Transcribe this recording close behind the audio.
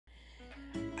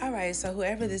All right, so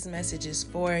whoever this message is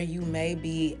for, you may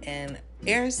be an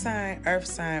air sign, earth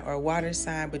sign, or water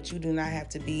sign, but you do not have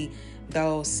to be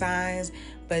those signs.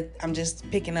 But I'm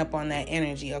just picking up on that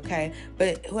energy, okay?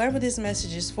 But whoever this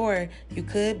message is for, you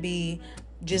could be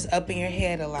just up in your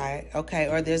head a lot, okay?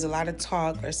 Or there's a lot of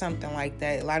talk or something like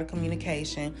that, a lot of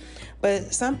communication.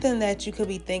 But something that you could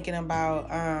be thinking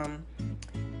about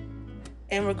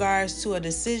in regards to a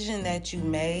decision that you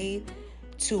made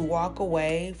to walk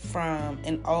away from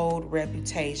an old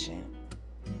reputation,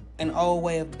 an old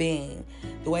way of being,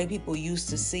 the way people used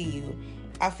to see you.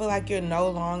 I feel like you're no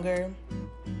longer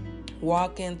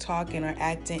walking, talking, or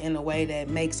acting in a way that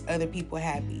makes other people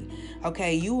happy.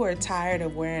 Okay, you were tired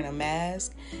of wearing a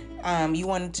mask. You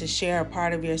wanted to share a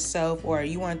part of yourself, or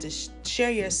you wanted to share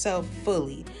yourself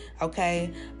fully.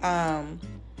 Okay. And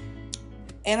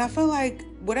I feel like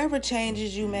whatever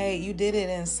changes you made, you did it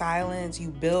in silence. You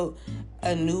built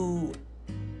a new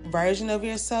version of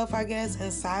yourself, I guess,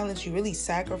 in silence. You really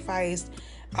sacrificed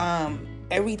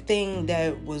everything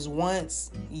that was once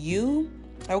you.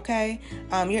 Okay.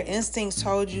 Your instincts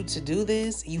told you to do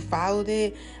this. You followed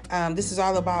it. This is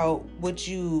all about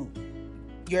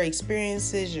your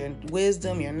experiences, your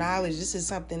wisdom, your knowledge. This is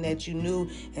something that you knew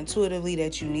intuitively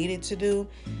that you needed to do.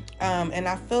 And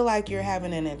I feel like you're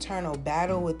having an internal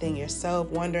battle within yourself,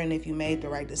 wondering if you made the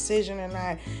right decision or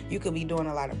not. You could be doing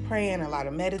a lot of praying, a lot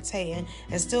of meditating,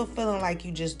 and still feeling like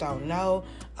you just don't know.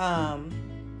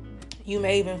 You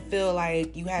may even feel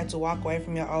like you had to walk away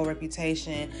from your old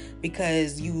reputation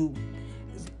because you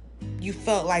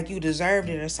felt like you deserved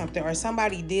it or something, or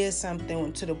somebody did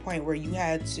something to the point where you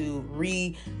had to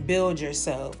rebuild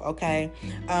yourself, okay?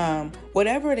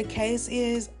 Whatever the case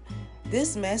is,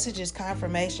 this message is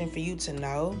confirmation for you to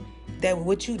know that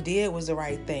what you did was the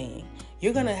right thing.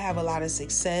 You're going to have a lot of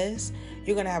success.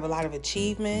 You're going to have a lot of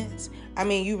achievements. I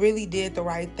mean, you really did the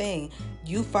right thing.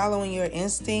 You following your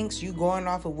instincts, you going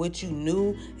off of what you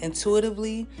knew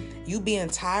intuitively, you being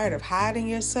tired of hiding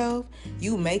yourself,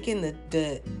 you making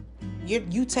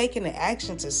you taking the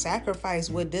action to sacrifice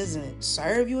what doesn't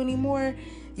serve you anymore.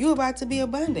 You about to be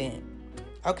abundant.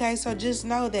 Okay, so just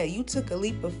know that you took a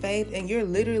leap of faith and you're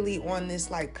literally on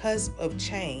this like cusp of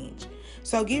change.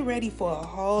 So get ready for a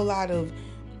whole lot of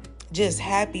just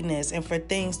happiness and for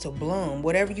things to bloom.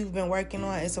 Whatever you've been working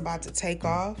on, it's about to take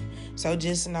off. So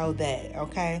just know that,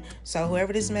 okay? So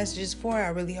whoever this message is for, I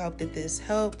really hope that this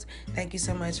helped. Thank you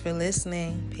so much for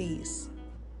listening. Peace.